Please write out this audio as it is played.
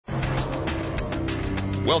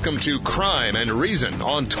Welcome to Crime and Reason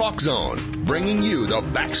on Talk Zone, bringing you the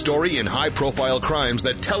backstory in high-profile crimes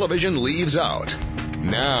that television leaves out.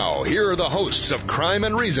 Now, here are the hosts of Crime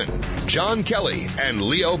and Reason, John Kelly and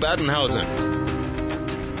Leo Battenhausen.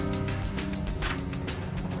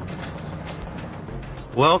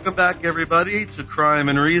 Welcome back, everybody, to Crime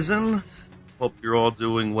and Reason. Hope you're all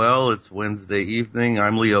doing well. It's Wednesday evening.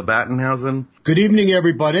 I'm Leo Battenhausen. Good evening,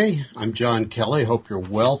 everybody. I'm John Kelly. Hope you're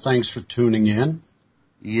well. Thanks for tuning in.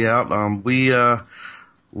 Yeah,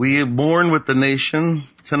 we mourn with the nation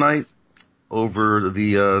tonight over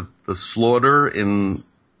the slaughter in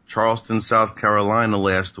Charleston, South Carolina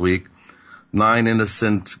last week. 9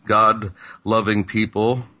 innocent, God-loving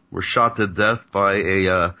people were shot to death by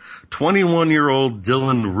a 21-year-old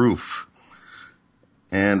Dylann Roof.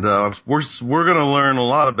 And we're going to learn a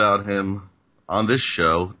lot about him on this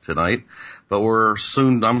show tonight, but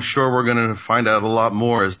I'm sure we're going to find out a lot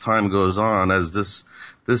more as time goes on, as this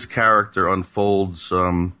character unfolds,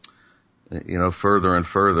 further and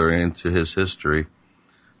further into his history.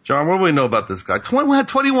 John, what do we know about this guy?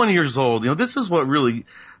 21 years old. This is what really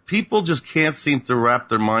people just can't seem to wrap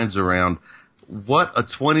their minds around. What a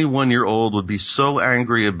 21-year-old would be so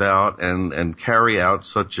angry about and carry out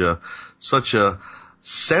such a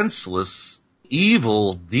senseless,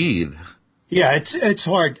 evil deed. Yeah, it's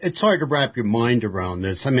hard to wrap your mind around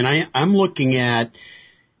this. I mean, I'm looking at,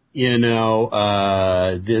 this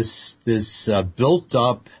built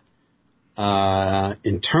up,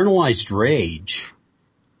 internalized rage,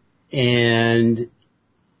 and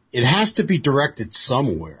it has to be directed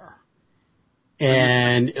somewhere.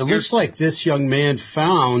 And it looks like this young man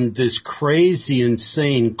found this crazy,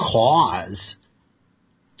 insane cause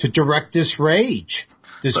to direct this rage,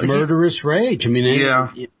 this murderous rage. I mean,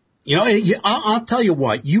 I'll tell you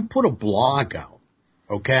what, you put a blog out,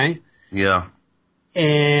 okay? Yeah.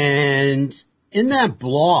 And in that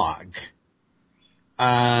blog,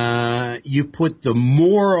 you put the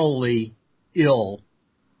morally ill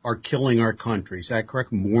are killing our country. Is that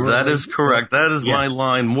correct? That is correct. That is my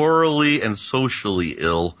line. Morally and socially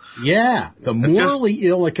ill. Yeah. The morally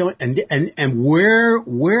ill are killing, and where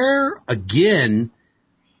again,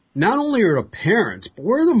 not only are the parents, but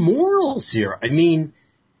where are the morals here? I mean,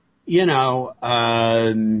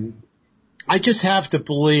 I just have to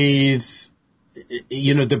believe,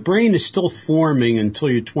 the brain is still forming until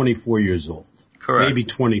you're 24 years old. Correct. Maybe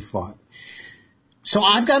 25. So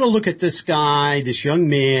I've got to look at this guy, this young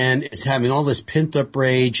man is having all this pent up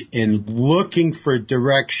rage and looking for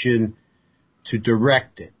direction to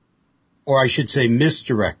direct it. Or I should say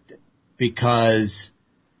misdirect it. Because,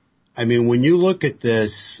 I mean, when you look at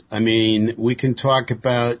this, I mean, we can talk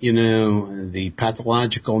about, the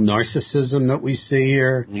pathological narcissism that we see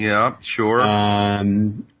here. Yeah, sure.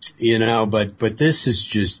 But this is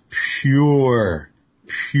just pure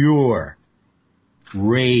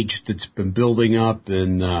rage that's been building up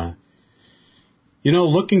and,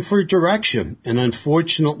 looking for direction. And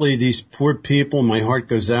unfortunately, these poor people, my heart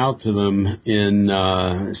goes out to them in,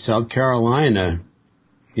 South Carolina,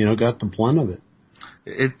 got the blunt of it.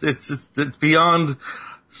 It's beyond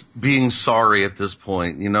being sorry at this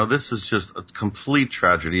point. This is just a complete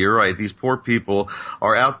tragedy. You're right. These poor people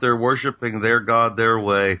are out there worshiping their God their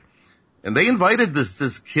way. And they invited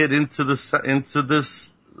this kid into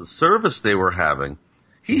this service they were having.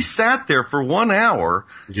 He sat there for 1 hour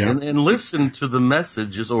and listened to the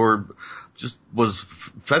messages, or just was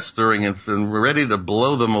festering and ready to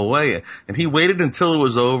blow them away. And he waited until it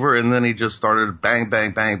was over, and then he just started bang,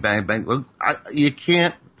 bang, bang, bang, bang. You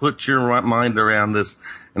can't put your mind around this,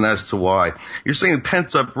 and as to why. You're saying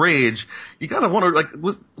pent up rage. You gotta wonder,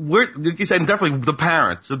 where, you said definitely the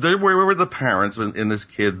parents. Where were the parents in this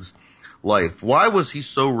kid's life? Why was he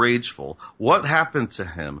so rageful? What happened to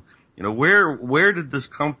him? Where did this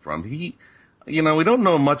come from? We don't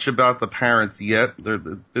know much about the parents yet. They've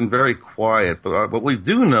been very quiet, but what we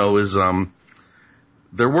do know is,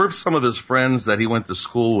 there were some of his friends that he went to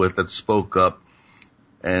school with that spoke up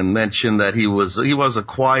and mentioned that he was a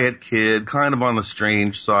quiet kid, kind of on the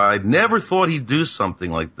strange side, never thought he'd do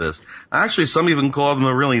something like this. Actually, some even called him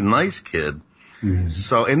a really nice kid. Mm-hmm.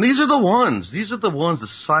 So, and these are the ones, the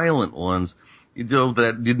silent ones,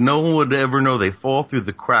 that no one would ever know. They fall through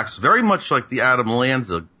the cracks, very much like the Adam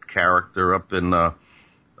Lanza character up in the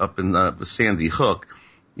Sandy Hook,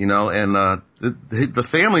 and the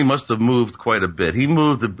family must have moved quite a bit.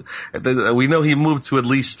 We know he moved to at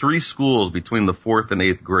least 3 schools between the 4th and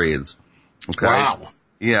 8th grades. Okay. Wow.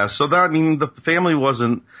 Yeah. So the family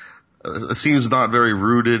wasn't, seems not very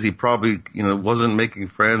rooted. He probably, wasn't making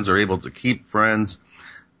friends or able to keep friends.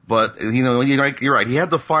 But, you're right. He had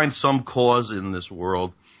to find some cause in this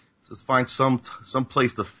world. just find some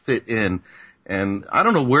place to fit in. And I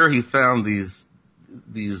don't know where he found these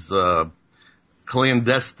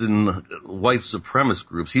clandestine white supremacist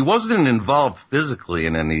groups. He wasn't involved physically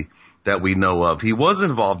in any that we know of. He was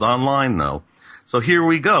involved online, though. So here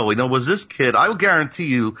we go. Was this kid, I will guarantee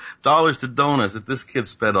you, dollars to donuts, that this kid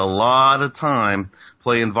spent a lot of time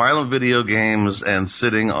playing violent video games and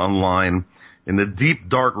sitting online in the deep,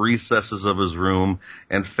 dark recesses of his room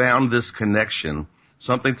and found this connection,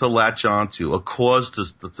 something to latch onto, a cause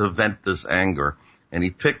to vent this anger. And he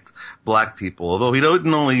picked black people, although he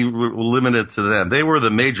didn't only limit it to them. They were the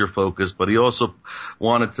major focus, but he also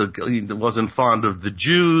he wasn't fond of the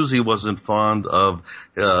Jews. He wasn't fond of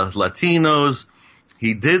Latinos.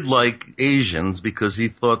 He did like Asians because he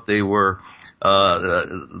thought they were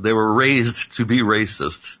raised to be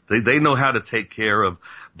racist. They know how to take care of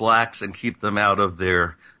blacks and keep them out of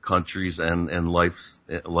their countries and lives.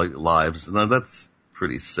 Now that's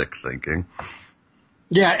pretty sick thinking.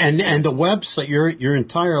 Yeah, and the website, you're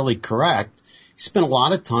entirely correct. He spent a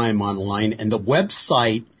lot of time online, and the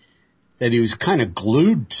website that he was kind of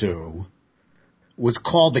glued to was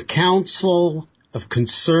called the Council of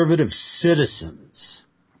Conservative Citizens.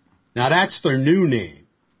 Now that's their new name.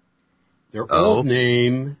 Their old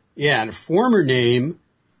name, and former name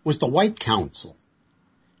was the White Council.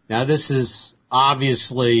 Now this is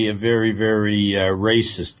obviously a very, very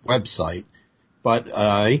racist website. But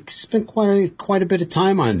he spent quite a bit of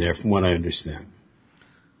time on there, from what I understand.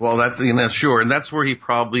 Well, that's sure, and that's where he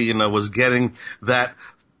probably was getting that.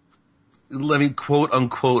 Let me quote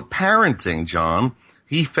unquote parenting, John.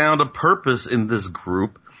 He found a purpose in this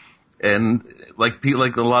group, and like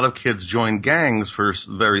a lot of kids join gangs for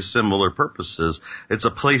very similar purposes. It's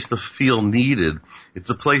a place to feel needed. It's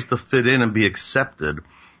a place to fit in and be accepted.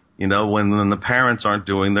 When the parents aren't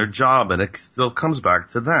doing their job, and it still comes back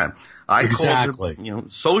to that. Exactly.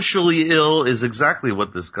 Socially ill is exactly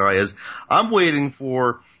what this guy is. I'm waiting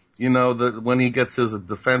for, when he gets his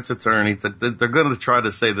defense attorney, they're going to try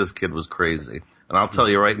to say this kid was crazy. And I'll tell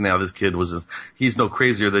you right now, this kid he's no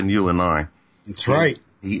crazier than you and I. That's right.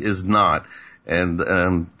 He is not.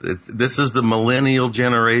 And this is the millennial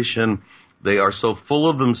generation. They are so full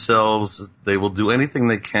of themselves, they will do anything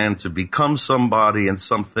they can to become somebody and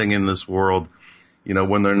something in this world,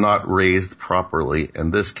 when they're not raised properly.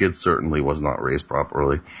 And this kid certainly was not raised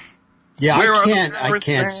properly. Yeah, I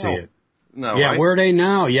can't see it. No, yeah, right? Where are they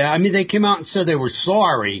now? Yeah, I mean, they came out and said they were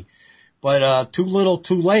sorry, but too little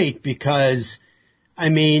too late, because, I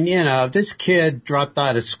mean, this kid dropped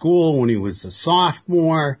out of school when he was a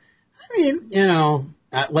sophomore. I mean,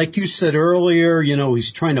 like you said earlier,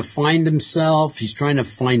 he's trying to find himself. He's trying to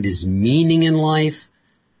find his meaning in life.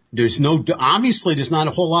 Obviously there's not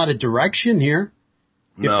a whole lot of direction here.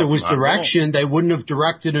 If there was direction, they wouldn't have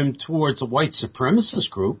directed him towards a white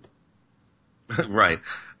supremacist group. Right.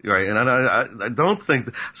 And I don't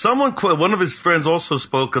think one of his friends also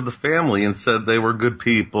spoke of the family and said they were good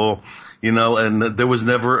people, and that there was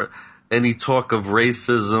never any talk of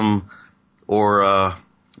racism or,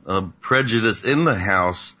 prejudice in the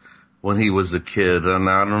house when he was a kid. And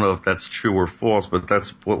I don't know if that's true or false, but that's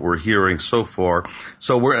what we're hearing so far.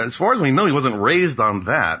 So as far as we know, he wasn't raised on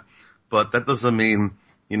that, but that doesn't mean,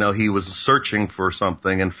 he was searching for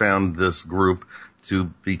something and found this group to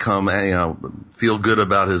become feel good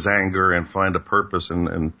about his anger and find a purpose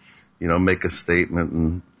and make a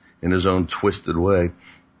statement in his own twisted way.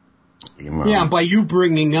 Yeah. And by you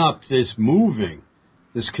bringing up this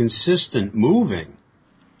consistent moving,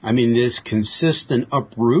 I mean, this consistent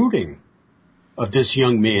uprooting of this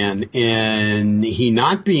young man, and he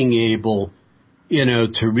not being able,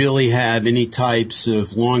 to really have any types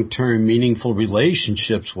of long-term meaningful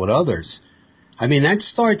relationships with others. I mean, that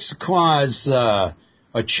starts to cause a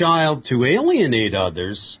child to alienate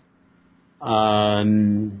others,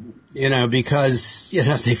 because,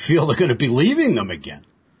 they feel they're going to be leaving them again.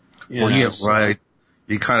 Right.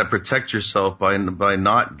 You kind of protect yourself by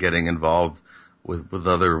not getting involved with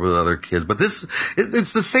other kids. But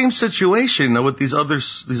it's the same situation, with these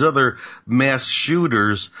other mass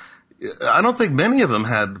shooters. I don't think many of them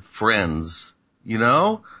had friends,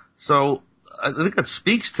 So I think that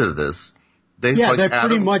speaks to this. They're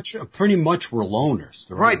pretty much were loners.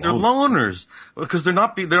 They're loners because they're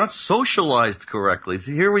not socialized correctly.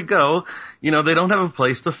 So here we go. They don't have a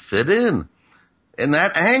place to fit in. And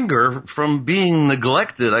that anger from being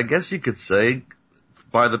neglected, I guess you could say,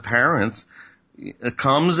 by the parents, it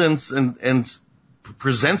comes and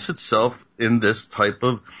presents itself in this type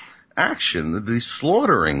of action, these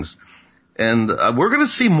slaughterings. And we're going to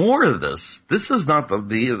see more of this. This is not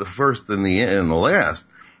the first and the last.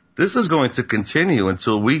 This is going to continue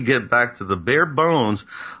until we get back to the bare bones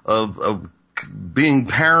of being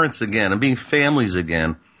parents again and being families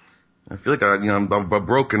again. I feel like I'm a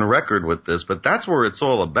broken record with this, but that's where it's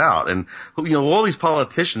all about. And all these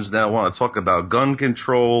politicians now want to talk about gun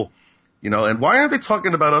control, and why aren't they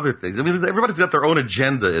talking about other things? I mean, everybody's got their own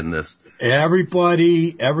agenda in this.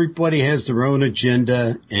 Everybody has their own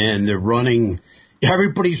agenda, and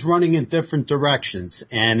everybody's running in different directions.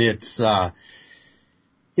 And it's,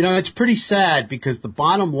 it's pretty sad, because the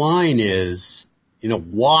bottom line is,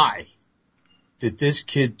 why did this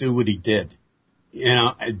kid do what he did?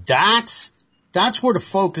 That's where the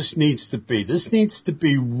focus needs to be. This needs to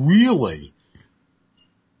be really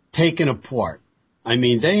taken apart. I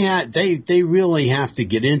mean, they really have to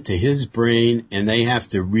get into his brain, and they have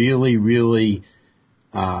to really, really,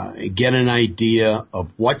 get an idea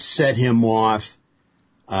of what set him off,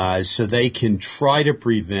 so they can try to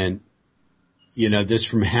prevent, this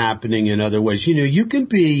from happening in other ways. You can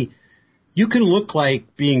look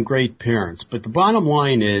like being great parents, but the bottom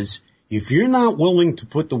line is, if you're not willing to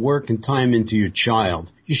put the work and time into your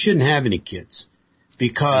child, you shouldn't have any kids,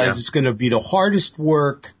 because it's going to be the hardest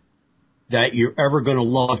work that you're ever going to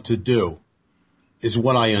love to do, is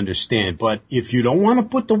what I understand. But if you don't want to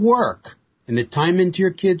put the work and the time into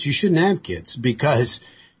your kids, you shouldn't have kids, because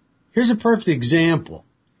here's a perfect example.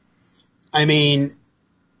 I mean,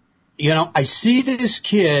 I see this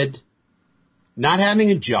kid not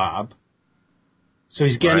having a job, so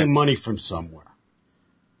he's getting money from somewhere.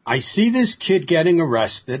 I see this kid getting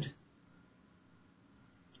arrested.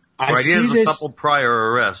 He has a couple prior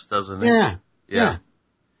arrests, doesn't he? Yeah.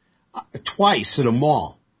 Twice at a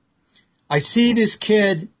mall. I see this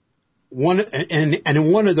kid, in one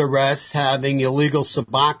of the arrests, having illegal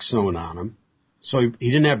Suboxone on him. So he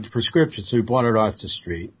didn't have a prescription, so he bought it off the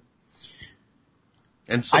street.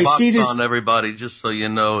 And Suboxone, everybody, just so you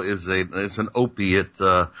know, is an opiate.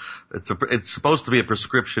 It's supposed to be a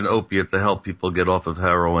prescription opiate to help people get off of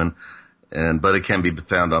heroin, but it can be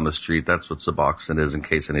found on the street. That's what Suboxone is, in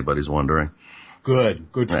case anybody's wondering. Good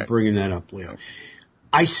for bringing that up, Leo.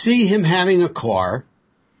 I see him having a car.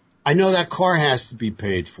 I know that car has to be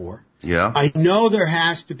paid for. Yeah. I know there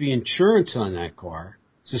has to be insurance on that car,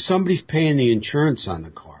 so somebody's paying the insurance on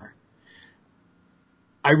the car.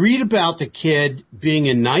 I read about the kid being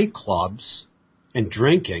in nightclubs and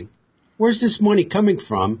drinking. Where's this money coming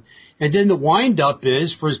from? And then the wind-up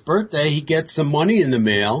is, for his birthday, he gets some money in the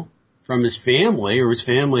mail from his family, or his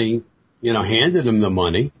family, handed him the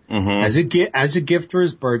money as a gift for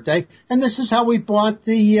his birthday. And this is how we bought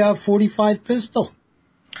the 45 pistol.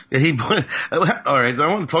 Yeah, all right,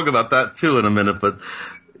 I want to talk about that too in a minute, but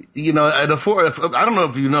I don't know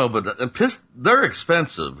if you know, but they're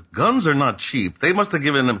expensive. Guns are not cheap. They must have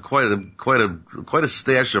given him quite a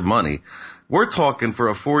stash of money. We're talking for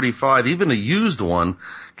a 45, even a used one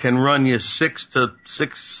can run you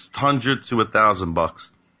 $600 to $1,000.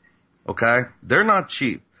 Okay? They're not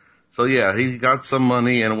cheap. So yeah, he got some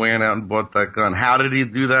money and went out and bought that gun. How did he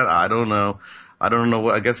do that? I don't know.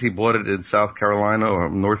 I guess he bought it in South Carolina or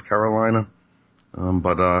North Carolina.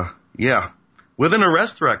 Yeah. With an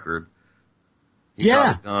arrest record.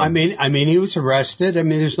 Yeah. I mean, he was arrested. I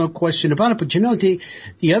mean, there's no question about it. But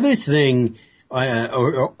the other thing,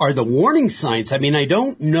 are the warning signs. I mean, I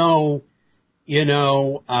don't know,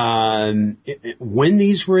 when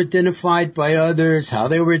these were identified by others, how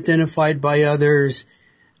they were identified by others.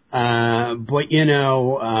 But there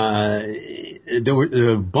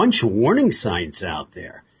were a bunch of warning signs out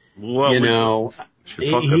there. Well,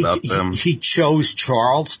 he chose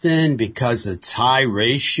Charleston because it's high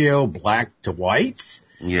ratio black to whites.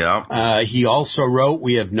 Yeah. He also wrote,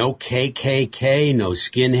 we have no KKK, no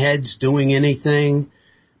skinheads doing anything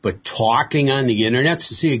but talking on the internet.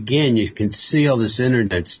 So see, again, you can see all this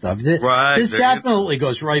internet stuff. Right. This definitely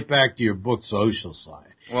goes right back to your book, Social Side.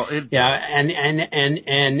 Well, so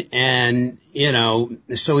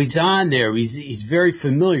he's on there. He's very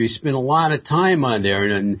familiar. He spent a lot of time on there,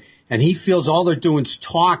 and he feels all they're doing is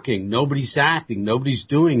talking. Nobody's acting. Nobody's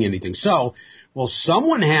doing anything. So,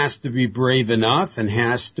 someone has to be brave enough, and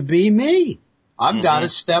has to be me. I've got to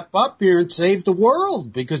step up here and save the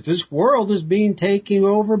world, because this world is being taken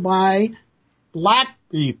over by black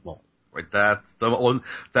people. Right, that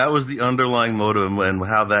was the underlying motive, and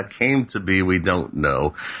how that came to be, we don't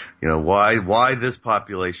know. Why this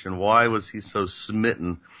population? Why was he so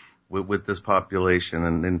smitten with this population?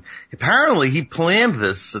 And apparently he planned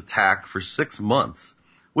this attack for 6 months,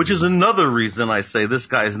 which is another reason I say this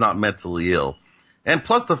guy is not mentally ill. And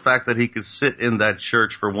plus the fact that he could sit in that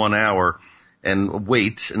church for 1 hour and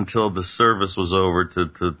wait until the service was over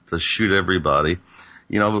to shoot everybody.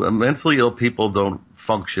 Mentally ill people don't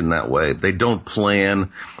function that way. They don't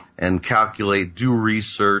plan and calculate, do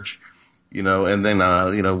research, and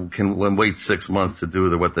then, can wait 6 months to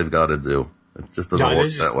do what they've got to do. It just doesn't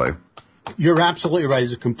work that way. You're absolutely right.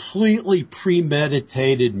 It's a completely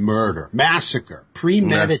premeditated murder, massacre,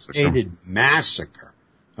 premeditated massacre.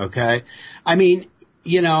 Okay. I mean,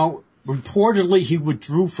 reportedly he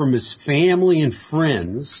withdrew from his family and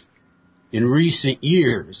friends in recent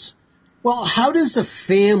years. Well, how does a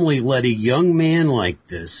family let a young man like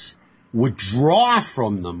this withdraw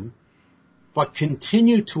from them, but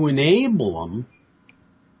continue to enable them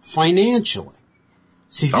financially?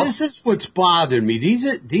 See, this is what's bothering me. These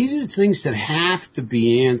are things that have to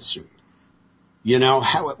be answered.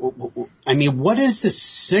 What is the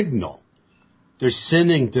signal they're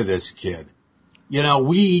sending to this kid?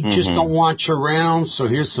 We just don't want you around, so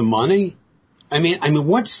here's some money.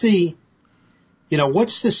 What's the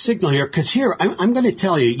signal here? Because here, I'm going to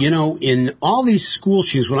tell you, in all these school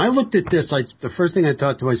shootings, when I looked at this, the first thing I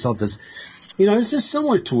thought to myself is, this is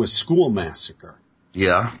similar to a school massacre.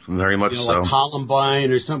 Yeah, very much so. Like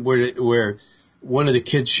Columbine or something where one of the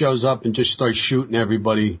kids shows up and just starts shooting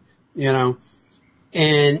everybody, And,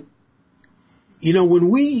 when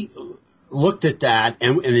we looked at that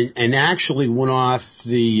and actually went off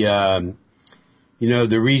the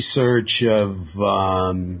research of,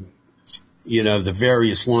 the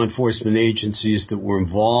various law enforcement agencies that were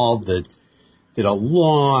involved that did a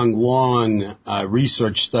long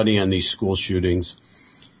research study on these school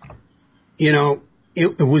shootings,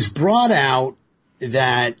 it was brought out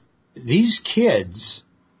that these kids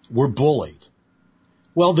were bullied.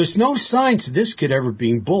 Well, there's no signs of this kid ever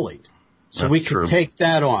being bullied. So we could take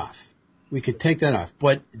that off.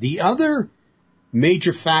 But the other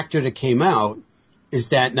major factor that came out is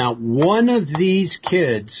that now one of these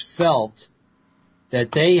kids felt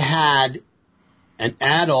that they had an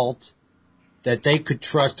adult that they could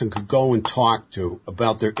trust and could go and talk to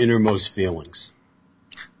about their innermost feelings.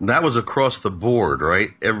 That was across the board, right?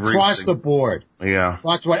 Across the board. Yeah.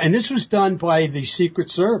 Across the board. And this was done by the Secret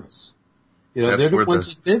Service. They're the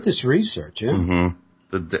ones that did this research, yeah. Mm-hmm.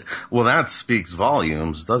 Well, that speaks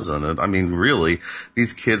volumes, doesn't it? I mean, really,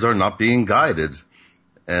 these kids are not being guided.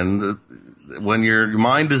 And when your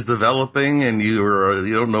mind is developing and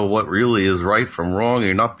you don't know what really is right from wrong,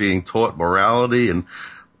 you're not being taught morality and,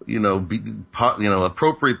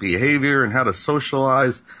 appropriate behavior and how to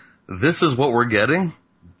socialize. This is what we're getting.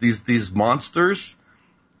 These monsters.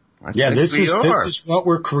 This is what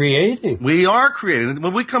we're creating. We are creating.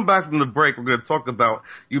 When we come back from the break, we're going to talk about,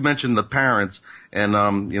 you mentioned the parents and,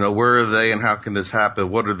 where are they and how can this happen?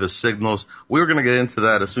 What are the signals? We're going to get into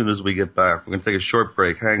that as soon as we get back. We're going to take a short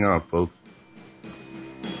break. Hang on, folks.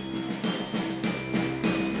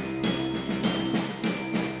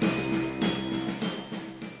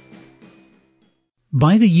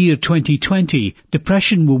 By the year 2020,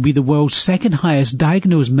 depression will be the world's second highest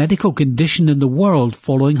diagnosed medical condition in the world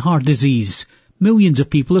following heart disease. Millions of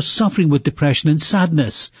people are suffering with depression and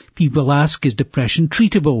sadness. People ask, is depression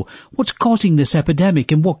treatable? What's causing this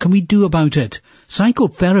epidemic and what can we do about it?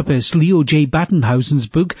 Psychotherapist Leo J. Battenhausen's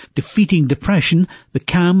book, Defeating Depression, The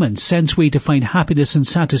Calm and Sense Way to Find Happiness and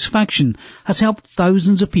Satisfaction, has helped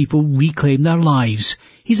thousands of people reclaim their lives.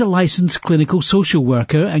 He's a licensed clinical social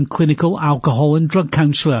worker and clinical alcohol and drug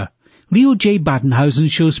counsellor. Leo J.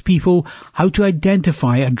 Battenhausen shows people how to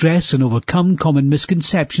identify, address and overcome common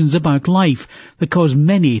misconceptions about life that cause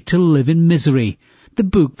many to live in misery. The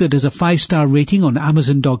book, that has a 5-star rating on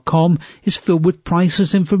Amazon.com, is filled with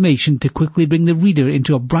priceless information to quickly bring the reader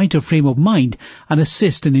into a brighter frame of mind and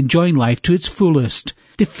assist in enjoying life to its fullest.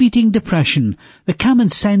 Defeating Depression, The Calm and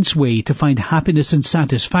Sense Way to Find Happiness and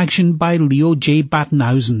Satisfaction by Leo J.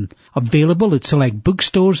 Battenhausen. Available at select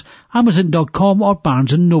bookstores, Amazon.com or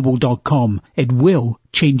BarnesandNoble.com. It will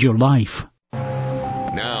change your life.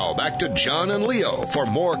 Now, back to John and Leo for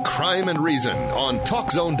more Crime and Reason on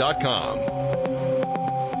TalkZone.com.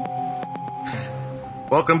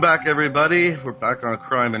 Welcome back, everybody. We're back on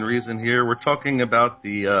Crime and Reason here. We're talking about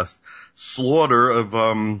the slaughter of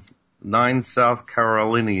 9 South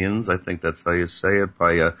Carolinians, I think that's how you say it,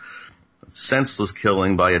 by a senseless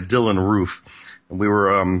killing by a Dylann Roof. And we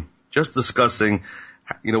were just discussing,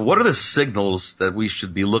 what are the signals that we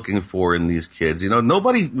should be looking for in these kids?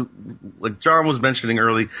 Nobody, like John was mentioning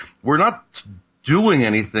earlier, we're not doing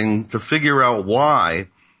anything to figure out why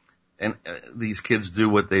and these kids do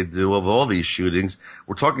what they do of all these shootings.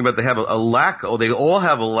 We're talking about they all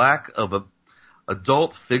have a lack of a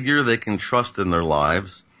adult figure they can trust in their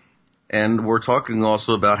lives. And we're talking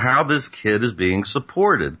also about how this kid is being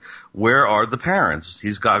supported. Where are the parents?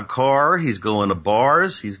 He's got a car, he's going to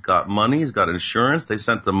bars, he's got money, he's got insurance. They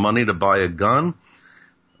sent the money to buy a gun.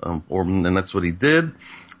 and that's what he did.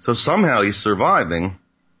 So somehow he's surviving.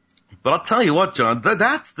 But I'll tell you what, John,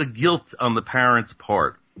 that's the guilt on the parents'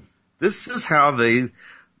 part. This is how they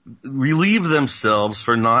relieve themselves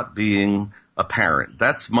for not being a parent.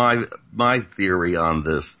 That's my theory on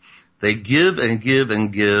this. They give and give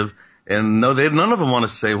and give, and none of them want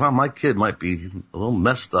to say, well, my kid might be a little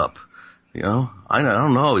messed up. You know, I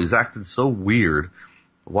don't know. He's acted so weird.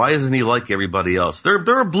 Why isn't he like everybody else?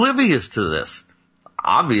 They're oblivious to this.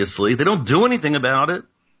 Obviously, they don't do anything about it.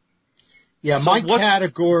 Yeah, so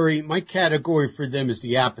my category for them is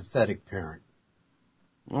the apathetic parent.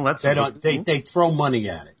 Well, that's they throw money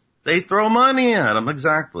at it. They throw money at them,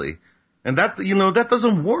 exactly. And that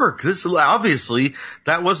doesn't work. Obviously,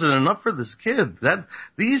 that wasn't enough for this kid.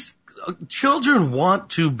 These children want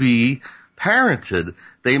to be parented.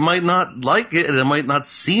 They might not like it, and it might not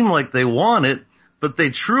seem like they want it, but they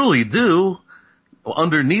truly do.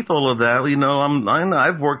 Underneath all of that,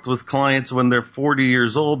 I've worked with clients when they're 40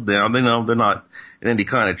 years old now. They know they're not in any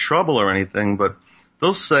kind of trouble or anything, but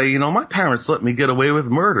they'll say, my parents let me get away with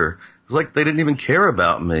murder. It's like they didn't even care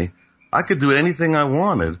about me. I could do anything I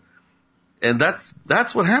wanted. And that's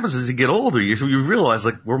what happens as you get older. You realize,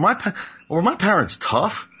 like, were my parents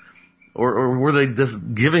tough? Or were they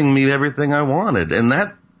just giving me everything I wanted? And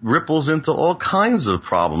that ripples into all kinds of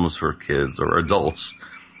problems for kids or adults.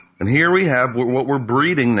 And here we have what we're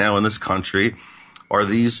breeding now in this country are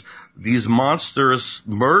these monstrous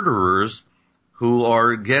murderers who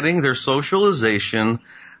are getting their socialization,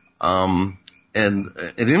 and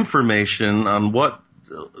information on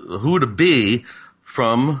who to be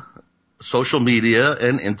from social media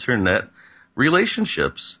and internet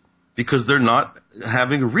relationships, because they're not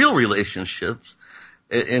having real relationships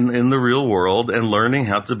in the real world and learning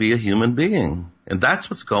how to be a human being. And that's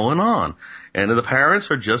what's going on. And the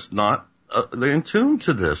parents are just not, they're in tune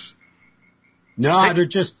to this. No, they're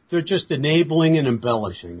just enabling and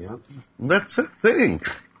embellishing. Yeah. That's the thing.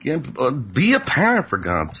 Be a parent, for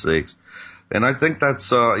God's sakes. And I think that's,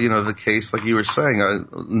 the case, like you were saying.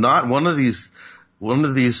 Not one of these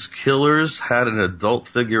killers had an adult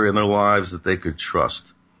figure in their lives that they could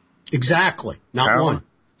trust. Exactly. Not one.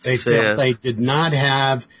 They did not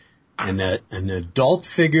have an adult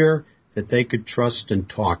figure that they could trust and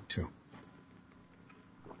talk to.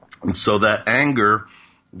 And so that anger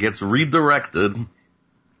gets redirected. I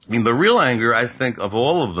mean, the real anger, I think, of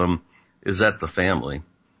all of them is at the family.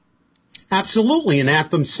 Absolutely, and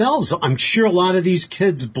at themselves. I'm sure a lot of these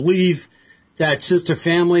kids believe that since their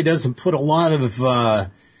family doesn't put a lot of,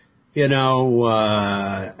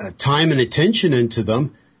 time and attention into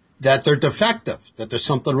them, that they're defective, that there's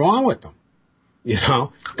something wrong with them.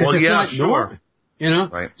 Well, yeah, sure.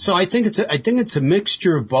 Right. So I think it's a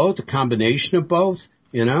mixture of both, a combination of both.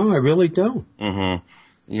 I really do. Mm-hmm.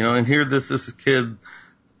 And here this kid,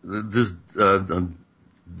 Dylann,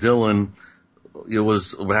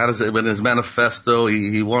 in his manifesto,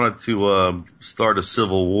 he wanted to start a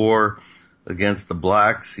civil war against the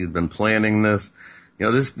blacks. He'd been planning this.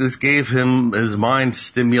 This gave him his mind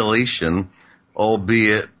stimulation,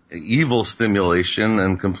 albeit evil stimulation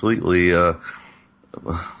and completely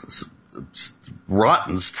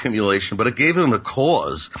rotten stimulation, but it gave him a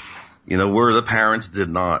cause, where the parents did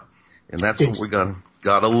not. And that's what we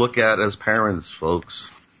got to look at as parents,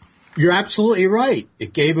 folks. You're absolutely right.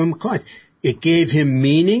 It gave him a cause. It gave him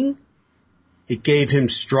meaning. It gave him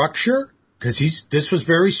structure, because this was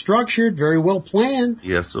very structured, very well planned.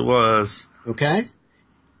 Yes, it was. Okay?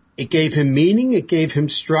 It gave him meaning. It gave him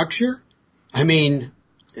structure. I mean,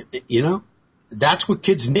 that's what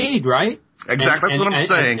kids need, right? Exactly. That's what I'm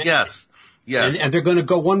saying. Yes. And they're going to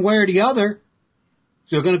go one way or the other.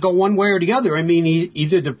 They're going to go one way or the other. I mean,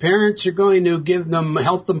 either the parents are going to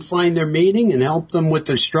help them find their meaning and help them with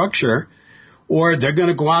their structure, or they're going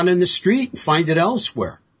to go out in the street and find it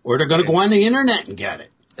elsewhere, or they're going to go on the internet and get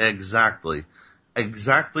it. Exactly. And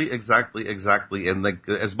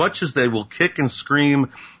as much as they will kick and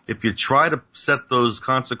scream, if you try to set those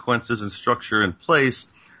consequences and structure in place,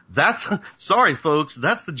 sorry folks,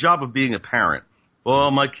 that's the job of being a parent.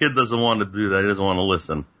 Well, my kid doesn't want to do that. He doesn't want to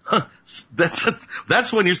listen.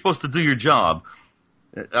 That's when you're supposed to do your job.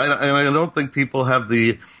 I don't think people have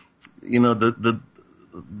the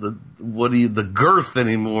girth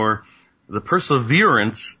anymore, the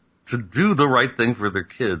perseverance to do the right thing for their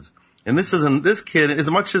kids. And this kid, as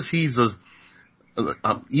much as he's an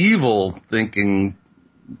evil thinking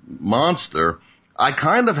monster, I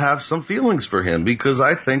kind of have some feelings for him, because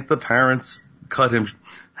I think the parents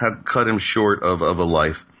had cut him short of a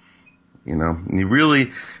life. You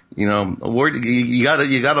really, you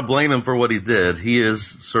gotta blame him for what he did. He is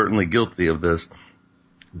certainly guilty of this,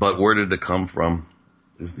 but where did it come from?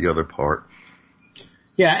 is the other part.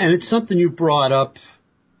 Yeah, and it's something you brought up,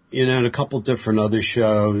 in a couple different other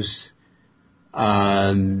shows.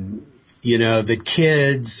 The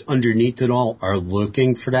kids underneath it all are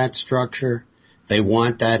looking for that structure. They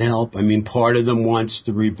want that help. I mean, part of them wants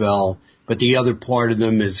to rebel, but the other part of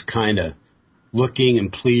them is kind of looking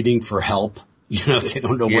and pleading for help. They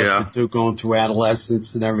don't know what to do going through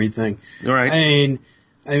adolescence and everything. Right.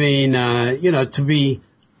 I mean, to be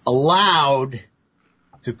allowed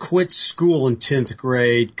to quit school in 10th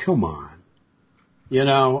grade, come on. I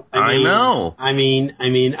know. I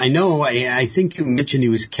know. I think you mentioned he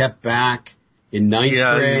was kept back in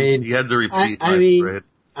 9th grade. He had to repeat 9th grade.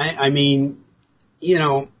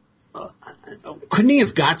 Couldn't he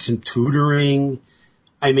have got some tutoring?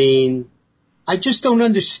 I mean, I just don't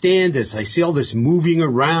understand this. I see all this moving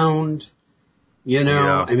around,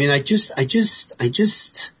 Yeah. I mean, I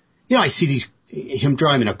see him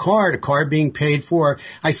driving a car, the car being paid for.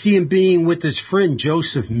 I see him being with his friend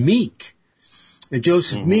Joseph Meek. And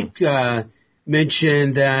Joseph Meek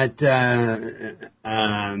mentioned that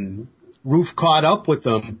Roof caught up with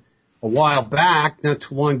them a while back, not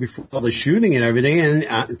too long before the shooting and everything,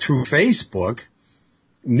 and through Facebook.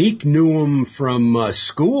 Meek knew him from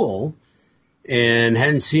school and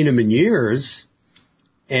hadn't seen him in years.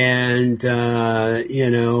 And,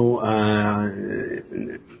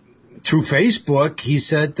 through Facebook, he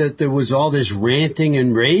said that there was all this ranting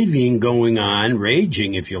and raving going on,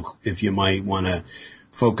 raging, if you might want to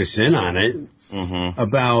focus in on it,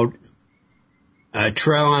 about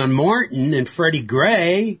Trayvon Martin and Freddie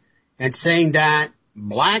Gray, and saying that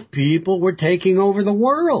black people were taking over the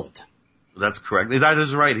world. That's correct. That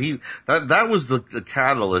is right. That was the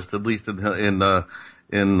catalyst, at least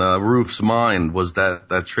in Roof's mind, was that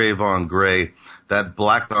Trayvon Gray, that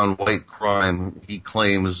black on white crime he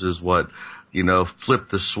claims is what, flipped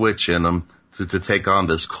the switch in him to take on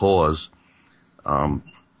this cause.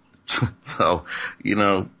 So,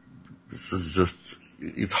 this is just,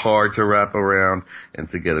 it's hard to wrap around and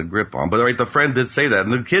to get a grip on. But right, the friend did say that.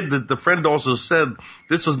 And the friend also said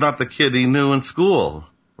this was not the kid he knew in school,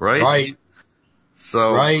 right? Right.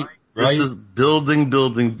 So. Right. This is building.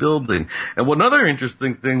 And one other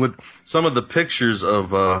interesting thing with some of the pictures of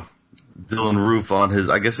Dylann Roof on his,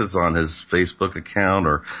 I guess it's on his Facebook account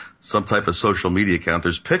or some type of social media account,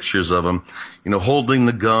 there's pictures of him, holding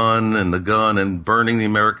the gun and burning the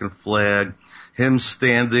American flag, him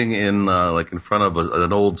standing in front of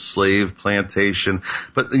an old slave plantation.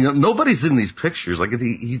 But, nobody's in these pictures. Like,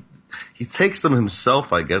 he takes them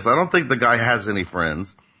himself, I guess. I don't think the guy has any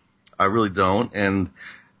friends. I really don't. And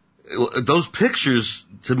those pictures,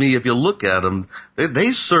 to me, if you look at them,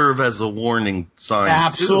 they serve as a warning sign.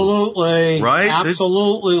 Absolutely. Too, right?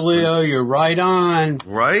 Absolutely, Leo. You're right on.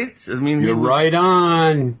 Right? I mean, you're right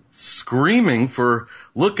on. Screaming for,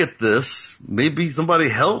 look at this. Maybe somebody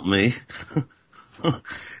help me.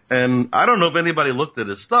 And I don't know if anybody looked at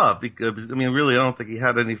his stuff because, really, I don't think he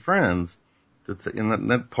had any friends in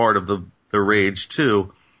that part of the rage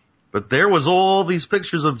too. But there was all these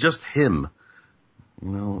pictures of just him.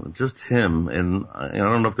 Just him. And I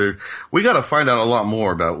don't know if we got to find out a lot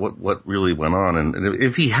more about what really went on. And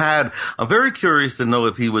if he had, I'm very curious to know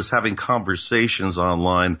if he was having conversations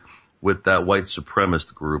online with that white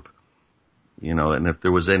supremacist group, and if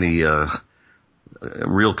there was any,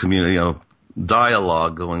 real community,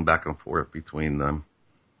 dialogue going back and forth between them.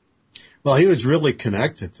 Well, he was really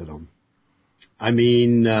connected to them. I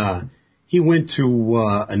mean, he went to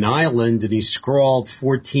an island and he scrawled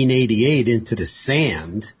 1488 into the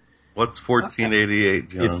sand. What's 1488,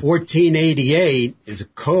 John? 1488 is a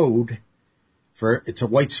code it's a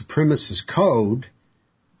white supremacist code.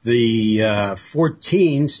 The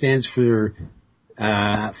 14 stands for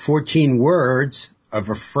 14 words of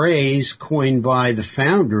a phrase coined by the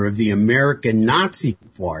founder of the American Nazi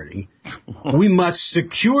Party. We must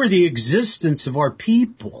secure the existence of our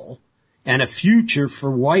people and a future for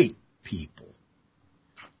white people.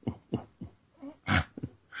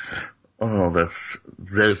 Oh,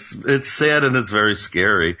 it's sad and it's very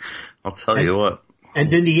scary. I'll tell you what. And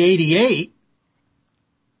then the 88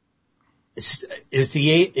 is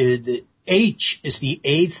the H is the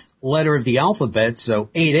eighth letter of the alphabet. So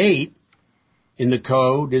 88 in the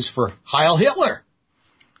code is for Heil Hitler.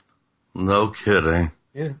 No kidding.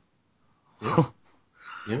 Yeah.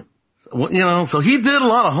 Yeah. Well, so he did a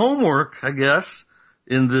lot of homework, I guess,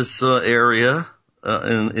 in this area,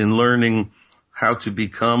 in learning how to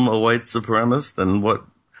become a white supremacist and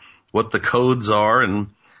what the codes are. And,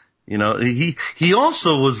 he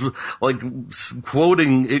also was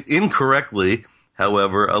quoting incorrectly,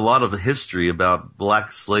 however, a lot of history about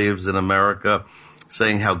black slaves in America,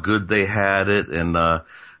 saying how good they had it, and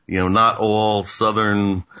not all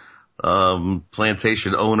Southern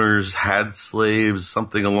plantation owners had slaves,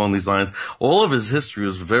 something along these lines. All of his history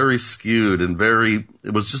was very skewed and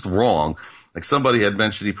it was just wrong. Like somebody had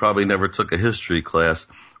mentioned, he probably never took a history class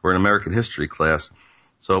or an American history class.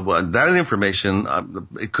 So that information,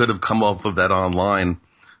 it could have come off of that online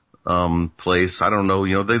place. I don't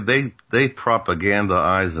know. They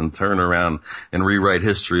propagandize and turn around and rewrite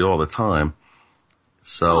history all the time.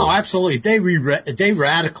 So. Oh, absolutely. They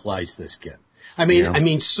radicalized this kid. I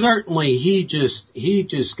mean, certainly he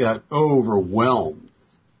just got overwhelmed.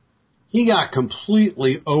 He got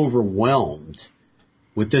completely overwhelmed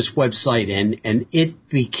with this website, and it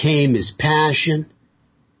became his passion.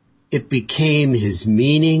 It became his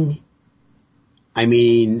meaning. I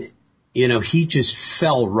mean, he just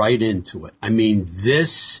fell right into it. I mean,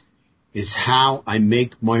 this is how I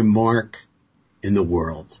make my mark in the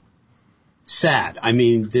world. Sad. I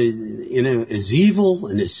mean, as evil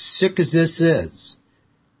and as sick as this is,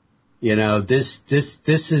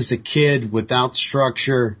 this is a kid without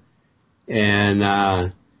structure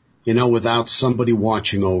and, without somebody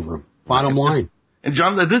watching over him. Bottom line. And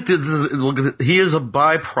John, he is a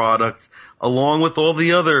byproduct along with all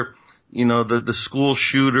the other, the school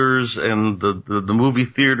shooters and the movie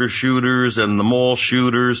theater shooters and the mall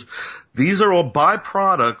shooters. These are all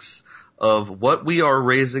byproducts of what we are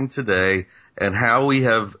raising today and how we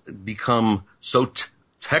have become so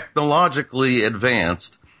technologically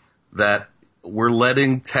advanced that we're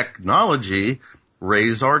letting technology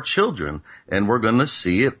raise our children. And we're going to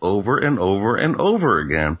see it over and over and over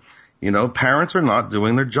again. Parents are not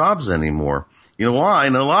doing their jobs anymore. You know why?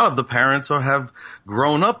 And a lot of the parents have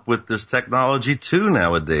grown up with this technology too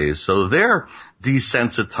nowadays. So they're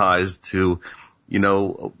desensitized to,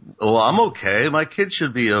 well, I'm okay. My kid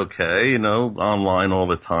should be okay, online all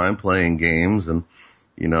the time, playing games and,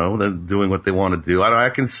 doing what they want to do. I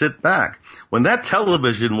can sit back. When that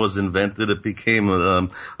television was invented, it became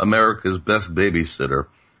America's best babysitter.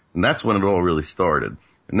 And that's when it all really started.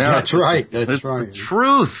 And now that's right. That's right. The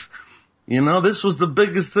truth. This was the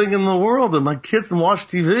biggest thing in the world, and my kids can watch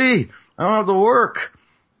TV. I don't have to work.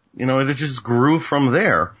 It just grew from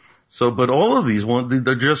there. So, but all of these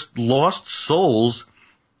they're just lost souls,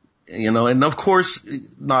 and of course,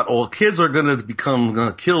 not all kids are going to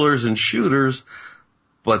become killers and shooters,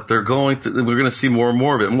 but we're going to see more and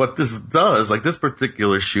more of it. And what this does, like this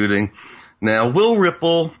particular shooting now, will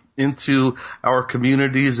ripple into our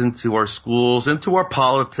communities, into our schools, into our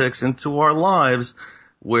politics, into our lives,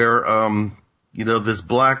 where, this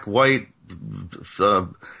black-white,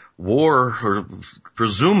 war or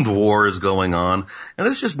presumed war is going on. And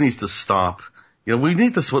this just needs to stop. People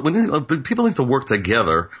need to work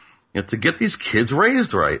together, to get these kids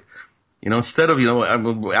raised right. Instead of,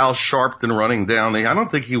 Al Sharpton running down I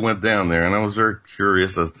don't think he went down there. And I was very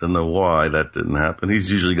curious as to know why that didn't happen.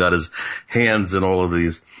 He's usually got his hands in all of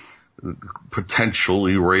these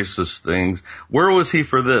potentially racist things. Where was he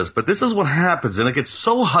for this? But this is what happens, and it gets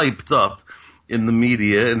so hyped up in the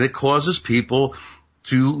media, and it causes people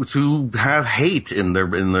to have hate in their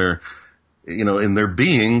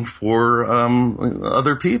being for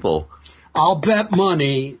other people. I'll bet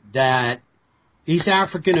money that these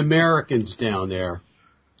African Americans down there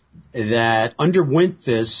that underwent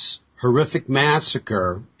this horrific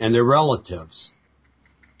massacre and their relatives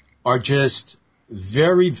are just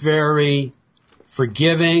very, very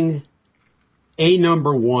forgiving,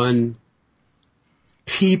 number one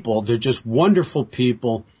people. They're just wonderful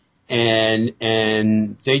people,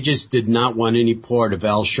 and they just did not want any part of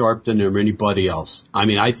Al Sharpton or anybody else. I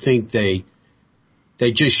mean, I think they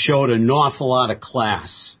just showed an awful lot of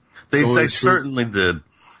class. They certainly did.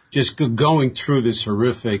 Just going through this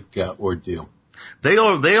horrific ordeal. They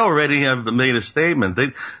already have made a statement.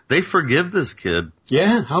 They forgive this kid.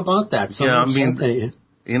 Yeah, how about that?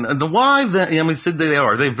 The wives, they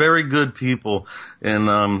are. They're very good people.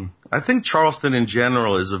 And, I think Charleston in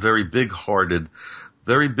general is a very big-hearted,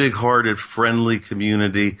 friendly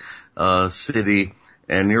community, city.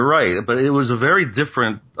 And you're right. But it was a very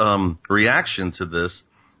different, reaction to this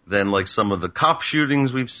than like some of the cop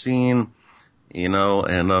shootings we've seen, and,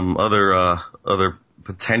 other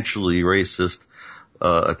potentially racist,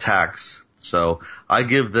 attacks. So I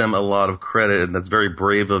give them a lot of credit, and that's very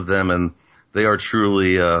brave of them, and they are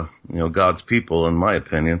truly, God's people, in my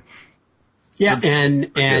opinion. Yeah,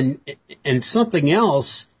 and something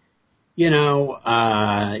else,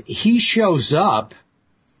 he shows up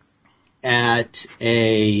at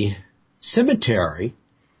a cemetery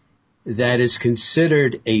that is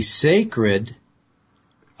considered a sacred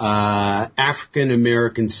African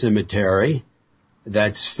American cemetery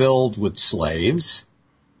that's filled with slaves,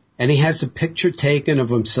 and he has a picture taken of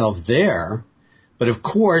himself there. But of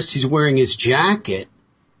course, he's wearing his jacket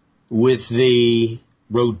with the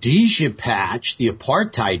Rhodesia patch, the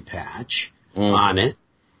apartheid patch on it,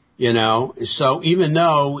 you know. So even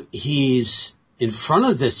though he's in front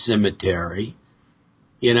of this cemetery,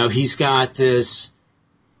 you know, he's got this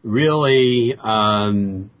really,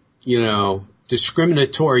 you know,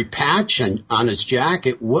 discriminatory patch on his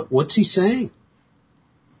jacket. What's he saying?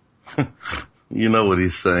 You know what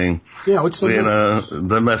he's saying. Yeah, what's the message?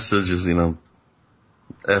 The message is, you know,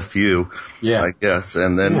 F you, yeah. I guess.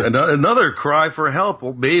 And then another cry for help.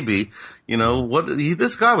 Well, maybe, you know,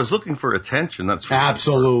 this guy was looking for attention. That's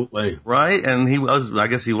absolutely right. And I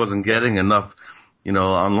guess he wasn't getting enough, you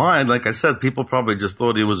know, online. Like I said, people probably just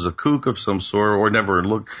thought he was a kook of some sort or never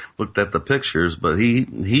looked at the pictures, but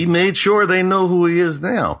he made sure they know who he is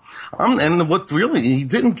now. And he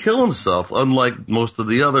didn't kill himself, unlike most of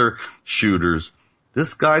the other shooters.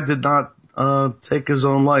 This guy did not, take his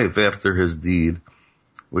own life after his deed,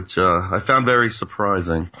 which, I found very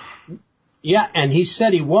surprising. Yeah. And he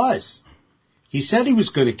said he was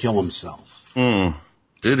going to kill himself. Did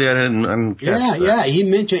he? I didn't catch that. Yeah.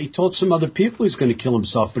 He told some other people he was going to kill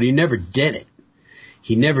himself, but he never did it.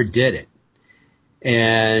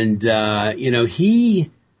 And, you know, he,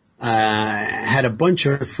 had a bunch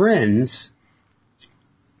of friends,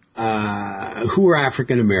 who were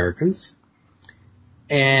African Americans,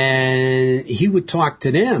 and he would talk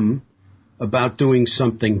to them about doing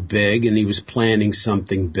something big, and he was planning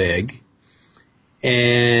something big,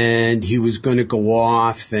 and he was going to go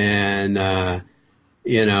off and,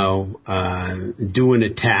 you know, do an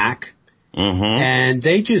attack. And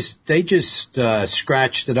they just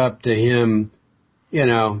scratched it up to him, you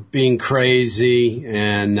know, being crazy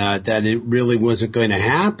and, that it really wasn't going to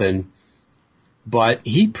happen. But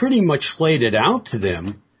he pretty much laid it out to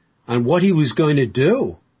them on what he was going to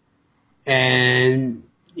do. And,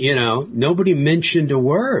 you know, nobody mentioned a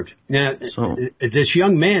word. Now, this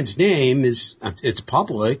young man's name it's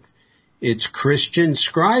public. It's Christian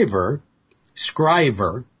Scriver,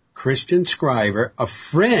 Christian Scriver, a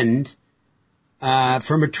friend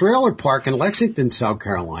from a trailer park in Lexington, South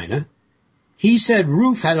Carolina. He said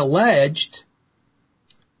Roof had alleged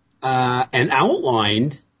and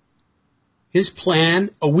outlined his plan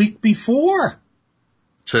a week before.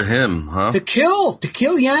 To him, huh? To kill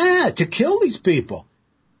these people.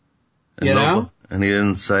 And you know? And he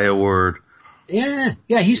didn't say a word. Yeah,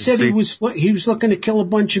 he said he was looking to kill a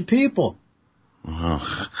bunch of people. See,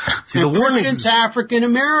 the Christian's African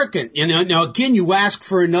American. You know, now again, you ask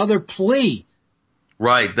for another plea.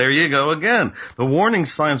 Right, there you go again. The warning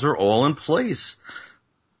signs are all in place.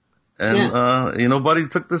 And, you know, nobody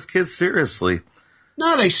took this kid seriously.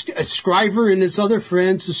 No, Scriver and his other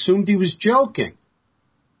friends assumed he was joking.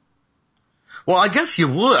 Well, I guess you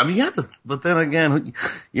would. I mean, you have to, but then again,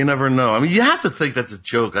 you never know. I mean, you have to think that's a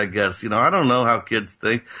joke, I guess. You know, I don't know how kids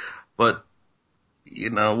think, but,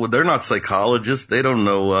 you know, they're not psychologists. They don't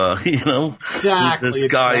know, you know, who this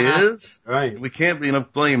guy is. Right. We can't, you know,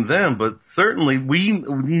 blame them, but certainly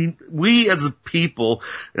we as a people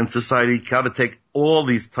in society got to take all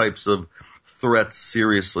these types of threats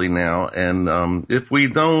seriously now. And, if we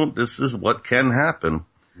don't, this is what can happen.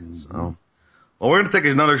 So. Well, we're going to take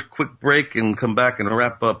another quick break and come back and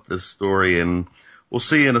wrap up this story, and we'll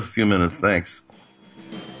see you in a few minutes. Thanks.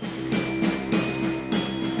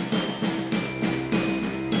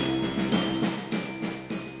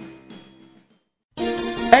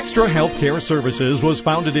 Extra Healthcare Services was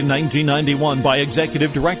founded in 1991 by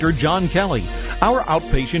Executive Director John Kelly. Our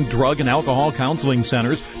outpatient drug and alcohol counseling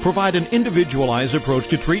centers provide an individualized approach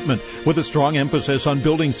to treatment with a strong emphasis on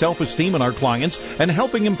building self-esteem in our clients and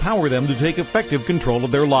helping empower them to take effective control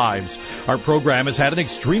of their lives. Our program has had an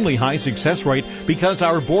extremely high success rate because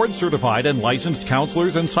our board-certified and licensed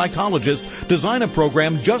counselors and psychologists design a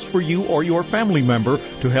program just for you or your family member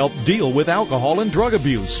to help deal with alcohol and drug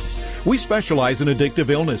abuse. We specialize in addictive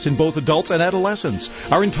illness in both adults and adolescents.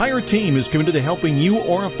 Our entire team is committed to helping you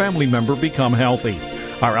or a family member become healthy.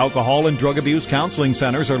 Our alcohol and drug abuse counseling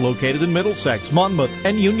centers are located in Middlesex, Monmouth,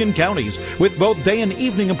 and Union counties, with both day and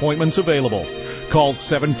evening appointments available. Call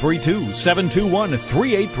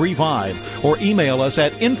 732-721-3835 or email us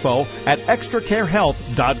at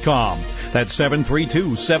info@extracarehealth.com. That's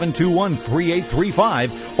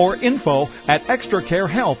 732-721-3835 or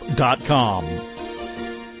info@extracarehealth.com.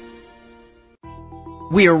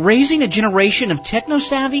 We are raising a generation of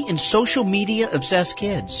techno-savvy and social media-obsessed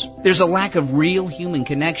kids. There's a lack of real human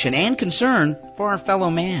connection and concern for our fellow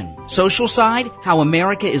man. Social Side, How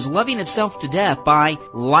America is Loving Itself to Death by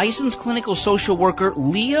licensed clinical social worker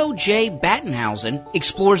Leo J. Battenhausen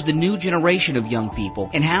explores the new generation of young people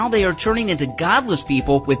and how they are turning into godless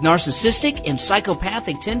people with narcissistic and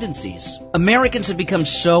psychopathic tendencies. Americans have become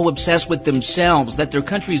so obsessed with themselves that their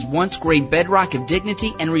country's once great bedrock of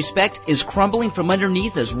dignity and respect is crumbling from underneath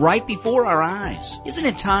us right before our eyes. Isn't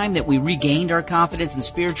it time that we regained our confidence in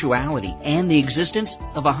spirituality and the existence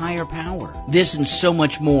of a higher power? This and so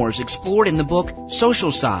much more is explored in the book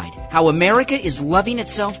Social Side, How America is Loving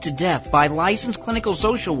Itself to Death by licensed clinical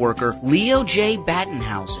social worker Leo J.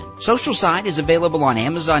 Battenhausen. Social Side is available on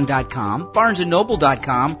Amazon.com,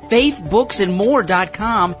 BarnesandNoble.com,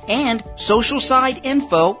 FaithBooksandMore.com, and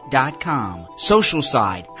SocialSideInfo.com. Social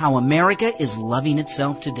Side, How America is Loving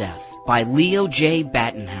Itself to Death by Leo J.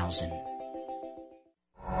 Battenhausen.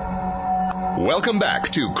 Welcome back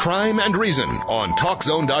to Crime and Reason on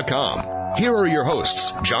TalkZone.com. Here are your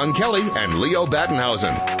hosts, John Kelly and Leo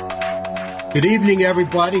Battenhausen. Good evening,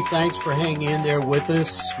 everybody. Thanks for hanging in there with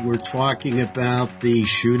us. We're talking about the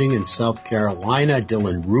shooting in South Carolina.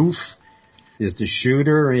 Dylann Roof is the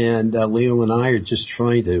shooter, and Leo and I are just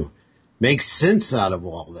trying to make sense out of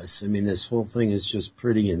all this. I mean, this whole thing is just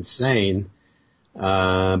pretty insane.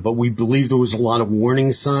 But we believe there was a lot of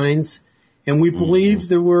warning signs, and we believe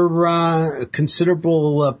there were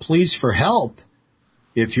considerable pleas for help,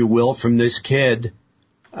 if you will, from this kid,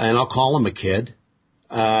 and I'll call him a kid,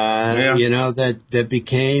 that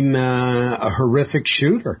became a horrific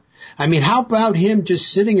shooter. I mean, how about him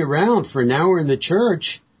just sitting around for an hour in the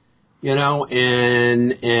church, and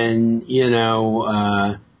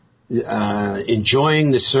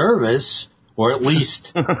enjoying the service, or at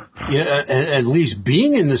least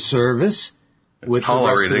being in the service with the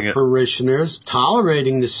rest of the parishioners,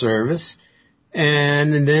 tolerating the service,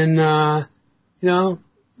 and then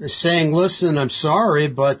saying, "Listen, I'm sorry,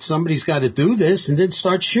 but somebody's got to do this," and then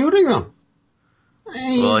start shooting them.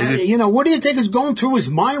 What do you think is going through his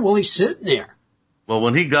mind while he's sitting there? Well,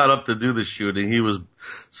 when he got up to do the shooting, he was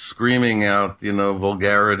screaming out,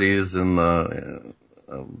 vulgarities and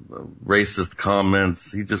racist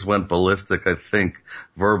comments. He just went ballistic, I think,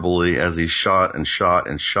 verbally, as he shot and shot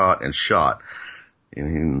and shot and shot.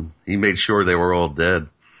 And he made sure they were all dead.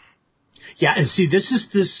 Yeah, and see, this is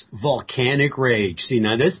this volcanic rage. See,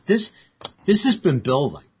 now this has been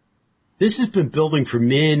building. This has been building for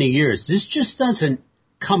many years. This just doesn't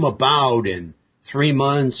come about in 3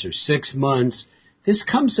 months or 6 months. This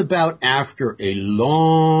comes about after a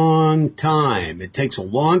long time. It takes a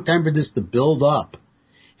long time for this to build up.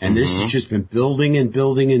 And this has just been building and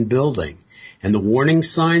building and building. And the warning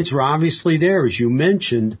signs were obviously there, as you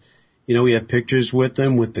mentioned. We have pictures with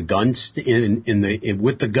them with the gun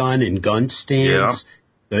with the gun in gun stands.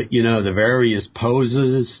 Yeah. The various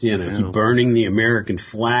poses. Burning the American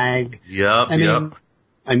flag. Yep. Him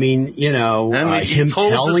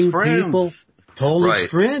telling people. Told his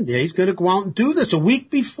friend, he's going to go out and do this. A week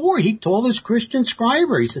before, he told his Christian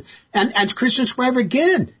scriber. He said, and Christian scriber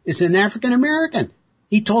again is an African American.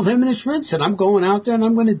 He told him and his friend, said, "I'm going out there and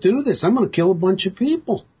I'm going to do this. I'm going to kill a bunch of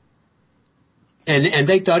people." And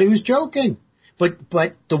they thought he was joking. But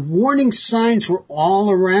the warning signs were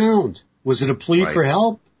all around. Was it a plea for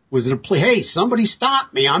help? Was it a plea? Hey, somebody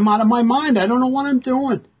stop me. I'm out of my mind. I don't know what I'm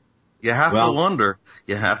doing. You have to wonder.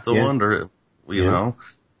 You have to wonder, know.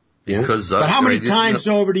 Because, but how many times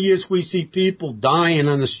over the years we see people dying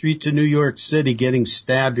on the streets of New York City, getting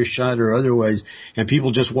stabbed or shot or otherwise, and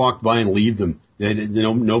people just walk by and leave them.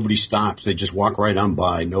 Nobody stops. They just walk right on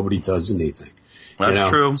by. Nobody does anything. That's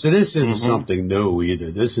true. So this isn't something new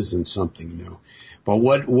either. This isn't something new. But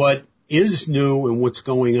what is new and what's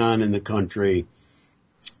going on in the country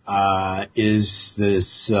is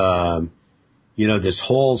this, this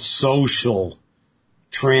whole social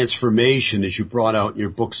transformation, as you brought out in your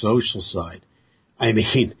book, Social Side. I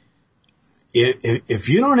mean, if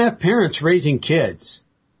you don't have parents raising kids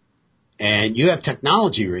and you have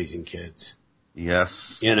technology raising kids,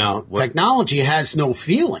 yes, technology has no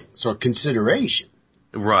feelings or consideration.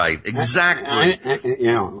 Right, exactly.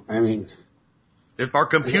 If our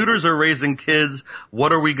computers are raising kids,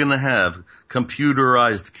 what are we going to have?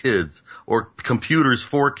 Computerized kids or computers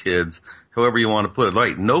for kids, however you want to put it.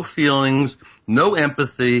 Right, no feelings, no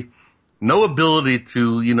empathy, no ability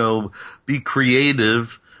to, be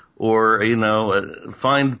creative or,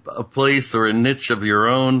 find a place or a niche of your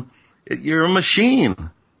own. You're a machine.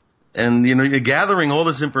 And, you're gathering all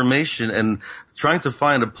this information and trying to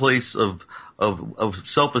find a place of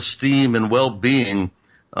self-esteem and well-being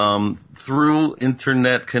through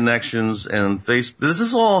internet connections and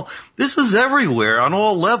Facebook. This is everywhere on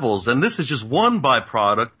all levels. And this is just one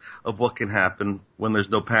byproduct of what can happen when there's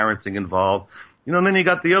no parenting involved. And then you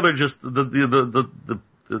got the other, just the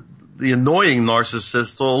annoying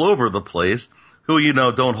narcissists all over the place who,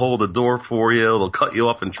 don't hold a door for you. They'll cut you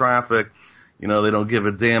off in traffic. They don't give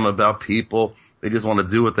a damn about people. They just want to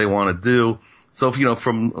do what they want to do. So,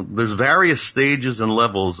 there's various stages and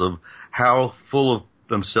levels of how full of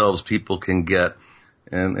themselves people can get.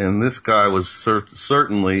 And this guy was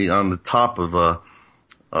certainly on the top of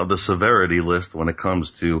the severity list when it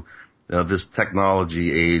comes to this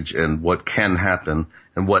technology age and what can happen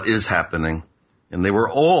and what is happening. And they were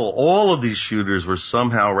all of these shooters were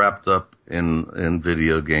somehow wrapped up in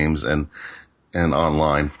video games and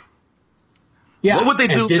online. Yeah, what would they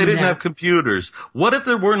do if they didn't have computers? What if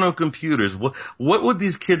there were no computers? What would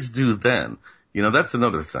these kids do then? That's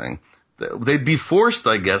another thing. They'd be forced,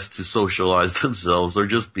 I guess, to socialize themselves or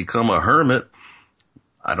just become a hermit.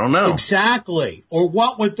 I don't know. Exactly. Or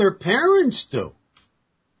what would their parents do?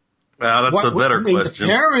 Well, that's a better question.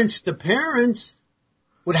 The parents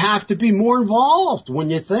would have to be more involved,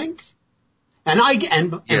 wouldn't you think? And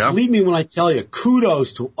believe me when I tell you,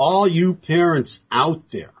 kudos to all you parents out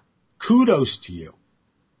there. Kudos to you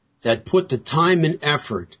that put the time and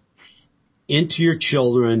effort into your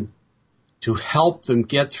children to help them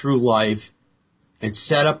get through life and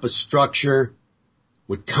set up a structure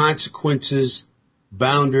with consequences,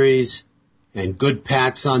 boundaries, and good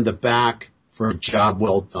pats on the back for a job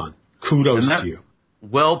well done. Kudos to you.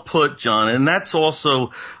 Well put, John. And that's also,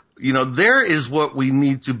 there is what we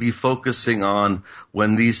need to be focusing on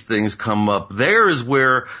when these things come up. There is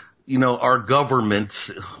where our government,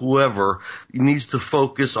 whoever, needs to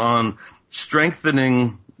focus on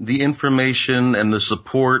strengthening the information and the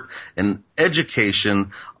support and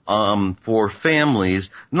education for families,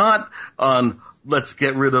 not on let's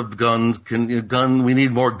get rid of guns, we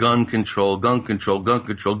need more gun control.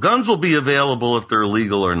 Guns will be available if they're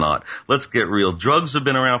legal or not. Let's get real. Drugs have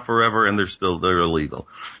been around forever and they're illegal.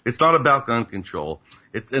 It's not about gun control.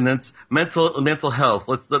 It's mental health.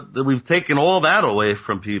 We've taken all that away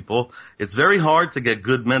from people. It's very hard to get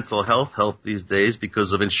good mental health these days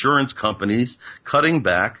because of insurance companies cutting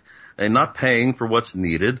back and not paying for what's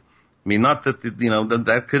needed. I mean, not that,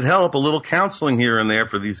 that could help a little counseling here and there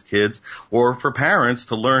for these kids or for parents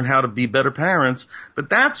to learn how to be better parents. But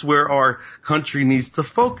that's where our country needs to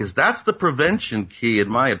focus. That's the prevention key, in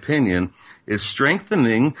my opinion, is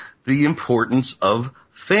strengthening the importance of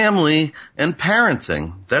family and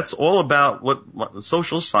parenting. That's all about what the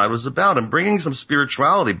social side was about, and bringing some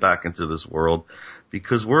spirituality back into this world,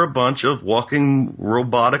 because we're a bunch of walking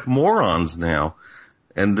robotic morons now.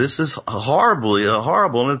 And this is horrible,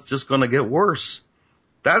 and it's just going to get worse.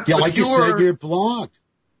 That's like you said in your blog.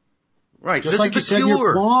 Right. Just like you said in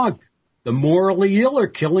your blog. The morally ill are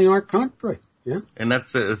killing our country. Yeah. And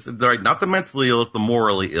that's it. It's, right, not the mentally ill, it's the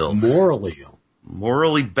morally ill. Morally ill.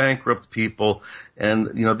 Morally bankrupt people. And,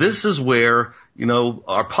 this is where,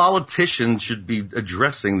 our politicians should be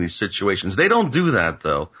addressing these situations. They don't do that,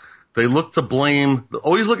 though. They look to blame,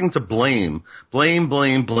 always looking to blame. The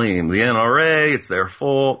NRA, it's their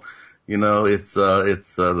fault. It's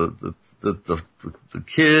the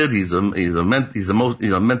kid, he's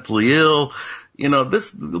mentally ill.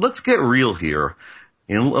 Let's get real here.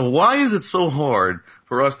 Why is it so hard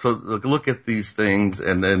for us to look at these things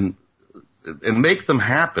and make them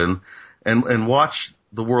happen and watch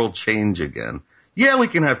the world change again? Yeah, we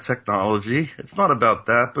can have technology. It's not about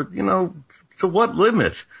that, but to what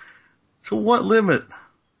limit? To what limit?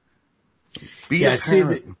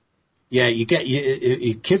 You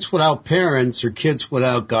get kids without parents or kids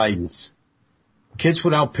without guidance. Kids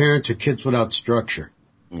without parents or kids without structure.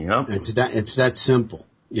 Yeah. It's that simple,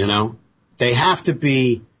 They have to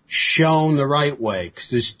be shown the right way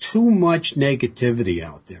because there's too much negativity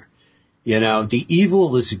out there. The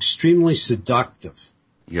evil is extremely seductive.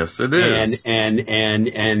 Yes, it is.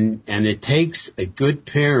 And it takes a good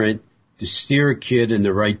parent to steer a kid in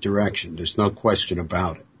the right direction. There's no question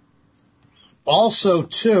about it. Also,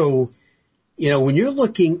 too, when you're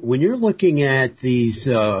looking at these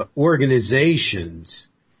organizations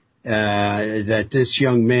that this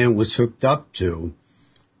young man was hooked up to,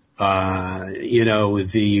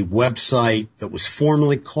 the website that was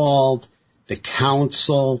formerly called the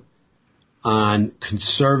Council on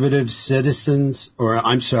Conservative Citizens,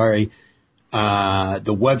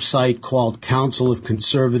 the website called Council of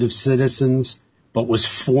Conservative Citizens, but was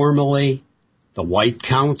formerly the White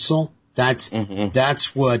Council. That's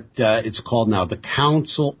what it's called now, the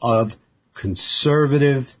Council of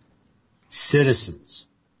Conservative Citizens.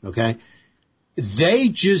 Okay? they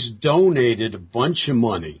just donated a bunch of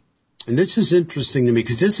money. And this is interesting to me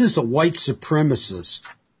because this is a white supremacist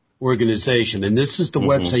organization, and this is the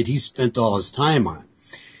website he spent all his time on.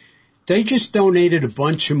 They just donated a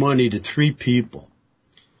bunch of money to 3 people,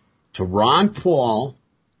 to Ron Paul,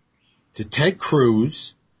 to Ted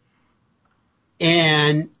Cruz,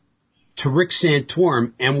 and to Rick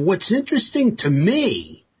Santorum. And what's interesting to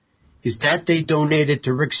me is that they donated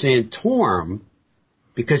to Rick Santorum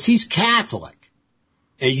because he's Catholic.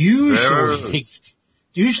 And usually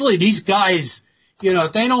these guys, they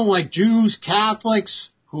don't like Jews,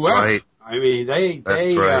 Catholics, whoever. Right. I mean, they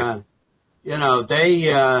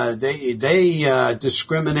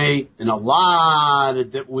discriminate in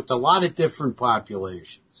with a lot of different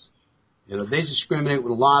populations. They discriminate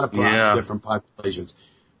with a lot of different populations.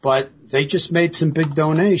 But they just made some big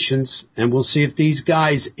donations, and we'll see if these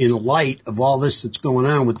guys, in light of all this that's going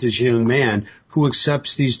on with this young man, who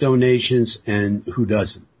accepts these donations and who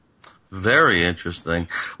doesn't. Very interesting.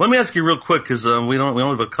 Let me ask you real quick, because we only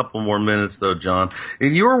have a couple more minutes, though, John.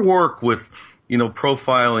 In your work with,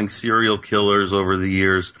 profiling serial killers over the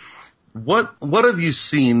years, what have you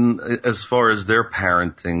seen as far as their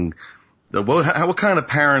parenting? What kind of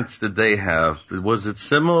parents did they have? Was it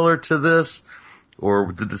similar to this?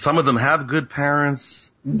 Or did some of them have good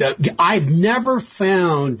parents? I've never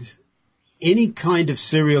found any kind of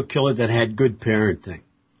serial killer that had good parenting.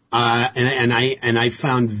 And I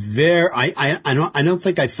found I don't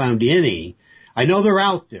think I found any. I know they're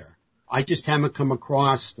out there. I just haven't come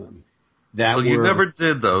across them. You never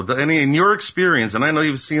did, though. Any in your experience, and I know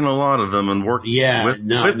you've seen a lot of them and worked with a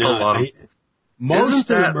lot of them.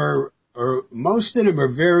 Most of them are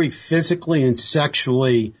very physically and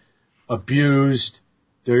sexually abused.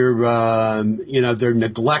 They're they're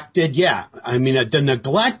neglected. Yeah. I mean, the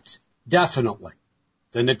neglect definitely,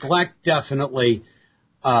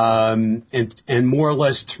 and more or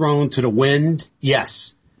less thrown to the wind.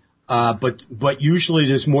 Yes. But usually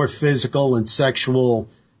there's more physical and sexual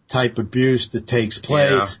type abuse that takes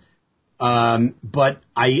place. Yeah. But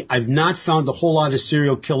I've not found a whole lot of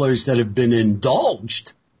serial killers that have been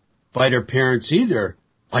indulged by their parents either,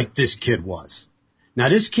 like this kid was. Now,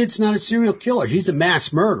 this kid's not a serial killer. He's a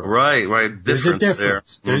mass murderer. Right. There's a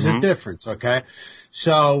difference. There's a difference, okay?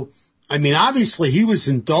 So, I mean, obviously he was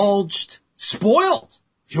indulged, spoiled.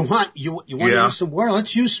 You want to use some word?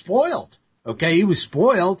 Let's use spoiled. Okay, he was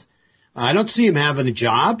spoiled. I don't see him having a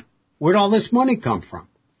job. Where'd all this money come from?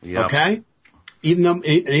 Yep. Okay? Even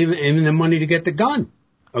the money to get the gun.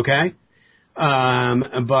 Okay?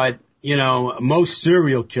 But, most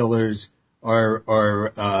serial killers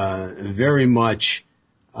are very much,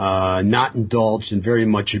 not indulged and very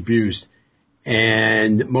much abused.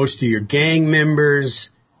 And most of your gang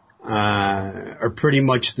members, are pretty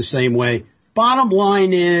much the same way. Bottom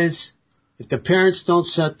line is, if the parents don't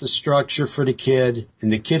set the structure for the kid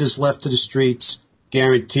and the kid is left to the streets,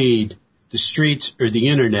 guaranteed the streets or the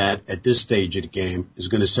internet at this stage of the game is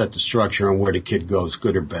going to set the structure on where the kid goes,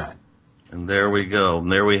 good or bad. And there we go.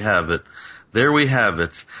 And there we have it.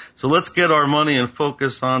 So let's get our money and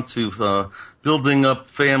focus on to building up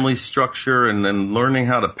family structure and then learning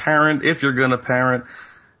how to parent if you're going to parent.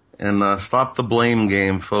 And stop the blame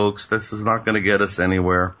game, folks. This is not going to get us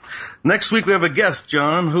anywhere. Next week we have a guest,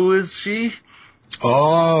 John. Who is she?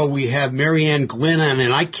 Oh, we have Marianne Glennon,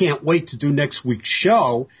 and I can't wait to do next week's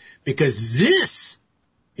show because this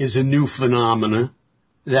is a new phenomenon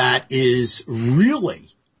that is really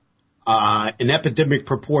in epidemic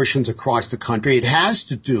proportions across the country. It has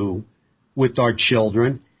to do with our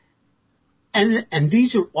children. And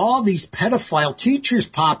these are all these pedophile teachers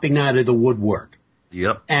popping out of the woodwork.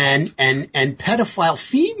 Yep. And pedophile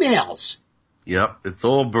females. Yep. It's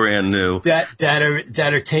all brand new.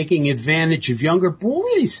 That are taking advantage of younger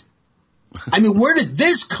boys. I mean, where did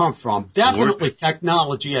this come from? Definitely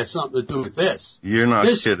technology has something to do with this. You're not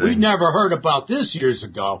kidding. We never heard about this years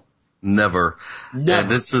ago. Never. And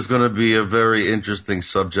this is going to be a very interesting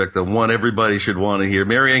subject and one everybody should want to hear.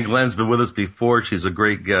 Marianne Glenn's been with us before. She's a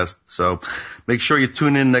great guest. So make sure you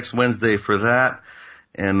tune in next Wednesday for that.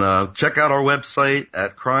 And check out our website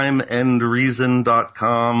at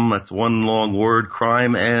crimeandreason.com. That's one long word,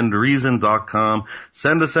 crimeandreason.com.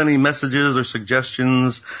 Send us any messages or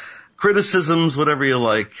suggestions, criticisms, whatever you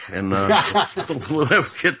like, and we'll get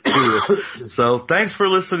to it. So thanks for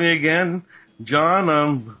listening again.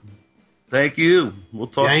 John, thank you. We'll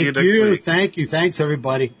talk to you next week. Thank you. Thanks,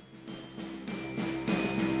 everybody.